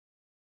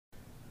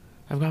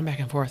I've gone back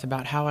and forth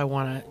about how I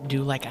want to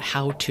do like a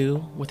how-to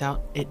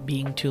without it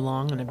being too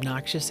long and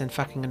obnoxious and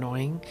fucking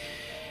annoying.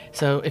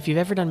 So if you've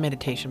ever done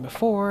meditation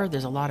before,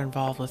 there's a lot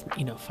involved with,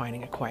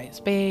 finding a quiet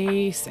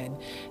space and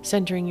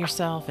centering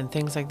yourself and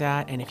things like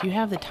that. And if you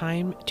have the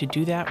time to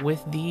do that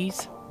with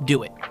these,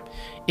 do it.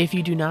 If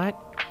you do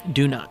not,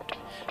 do not.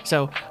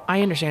 So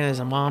I understand as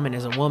a mom and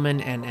as a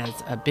woman and as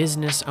a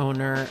business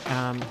owner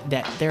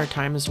that there are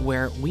times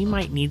where we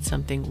might need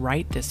something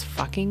right this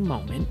fucking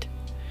moment,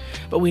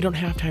 but we don't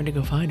have time to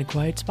go find a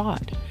quiet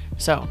spot.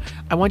 So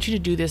I want you to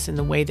do this in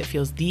the way that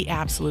feels the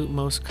absolute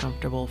most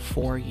comfortable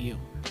for you.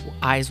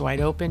 Eyes wide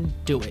open,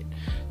 do it.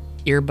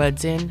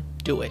 Earbuds in,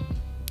 do it.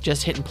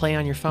 Just hit and play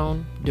on your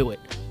phone, do it.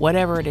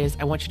 Whatever it is,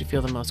 I want you to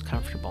feel the most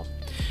comfortable.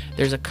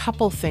 There's a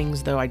couple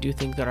things, though, I do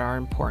think that are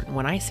important.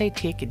 When I say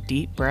take a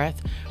deep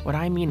breath, what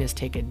I mean is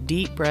take a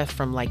deep breath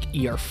from like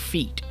your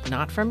feet,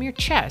 not from your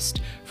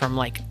chest, from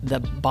like the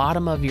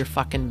bottom of your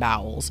fucking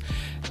bowels.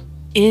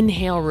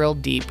 Inhale real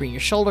deep, bring your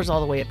shoulders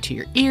all the way up to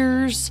your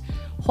ears,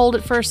 hold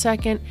it for a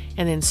second,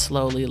 and then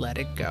slowly let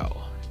it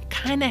go. It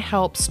kind of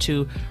helps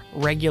to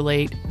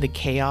regulate the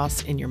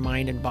chaos in your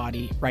mind and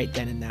body right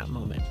then in that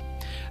moment.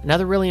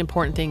 Another really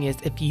important thing is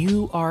if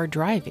you are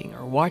driving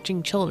or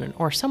watching children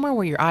or somewhere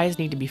where your eyes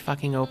need to be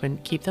fucking open,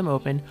 keep them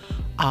open,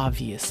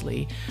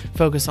 obviously.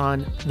 Focus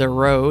on the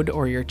road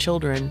or your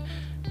children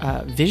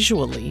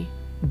visually,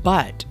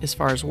 but as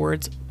far as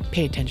words,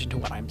 pay attention to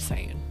what I'm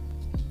saying.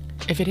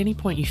 If at any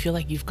point you feel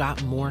like you've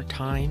got more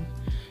time,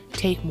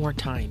 take more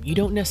time. You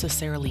don't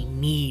necessarily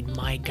need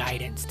my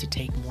guidance to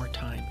take more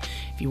time.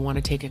 If you want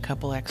to take a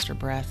couple extra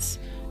breaths,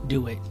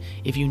 do it.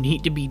 If you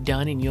need to be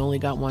done and you only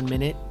got 1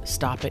 minute,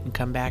 stop it and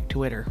come back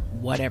to it or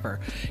whatever.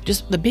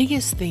 Just the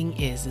biggest thing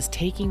is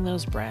taking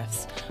those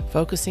breaths,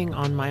 focusing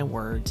on my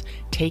words,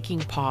 taking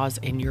pause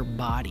in your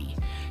body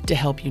to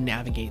help you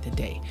navigate the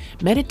day.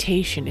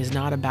 Meditation is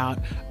not about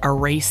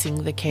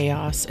erasing the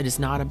chaos. It is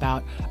not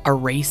about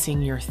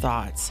erasing your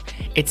thoughts.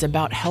 It's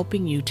about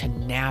helping you to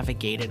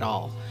navigate it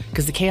all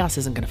because the chaos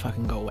isn't going to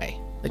fucking go away.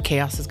 The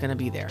chaos is going to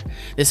be there.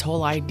 This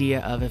whole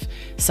idea of if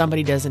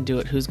somebody doesn't do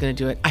it, who's going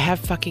to do it? I have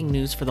fucking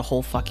news for the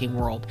whole fucking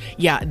world.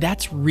 Yeah,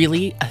 that's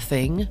really a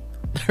thing.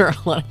 There are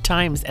a lot of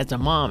times as a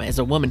mom, as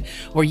a woman,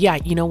 where yeah,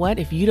 you know what?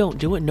 If you don't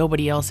do it,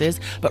 nobody else is.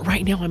 But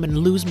right now I'm going to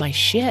lose my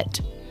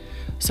shit.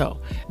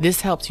 So this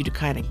helps you to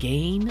kind of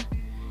gain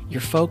your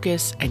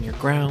focus and your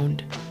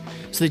ground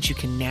so that you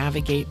can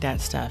navigate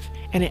that stuff.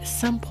 And at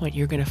some point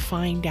you're going to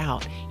find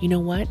out, you know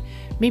what?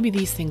 Maybe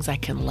these things I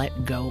can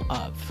let go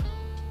of.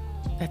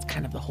 That's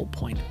kind of the whole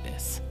point of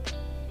this.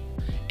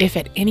 If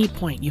at any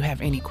point you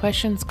have any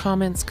questions,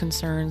 comments,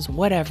 concerns,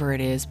 whatever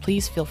it is,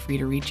 please feel free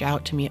to reach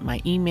out to me at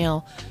my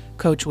email,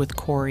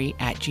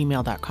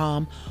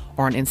 coachwithcorey@gmail.com,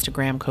 or on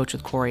Instagram,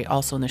 coachwithcorey.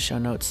 Also in the show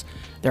notes,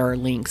 there are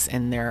links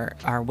and there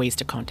are ways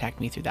to contact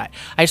me through that.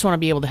 I just want to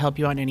be able to help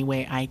you out in any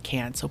way I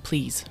can. So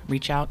please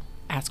reach out,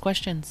 ask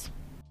questions.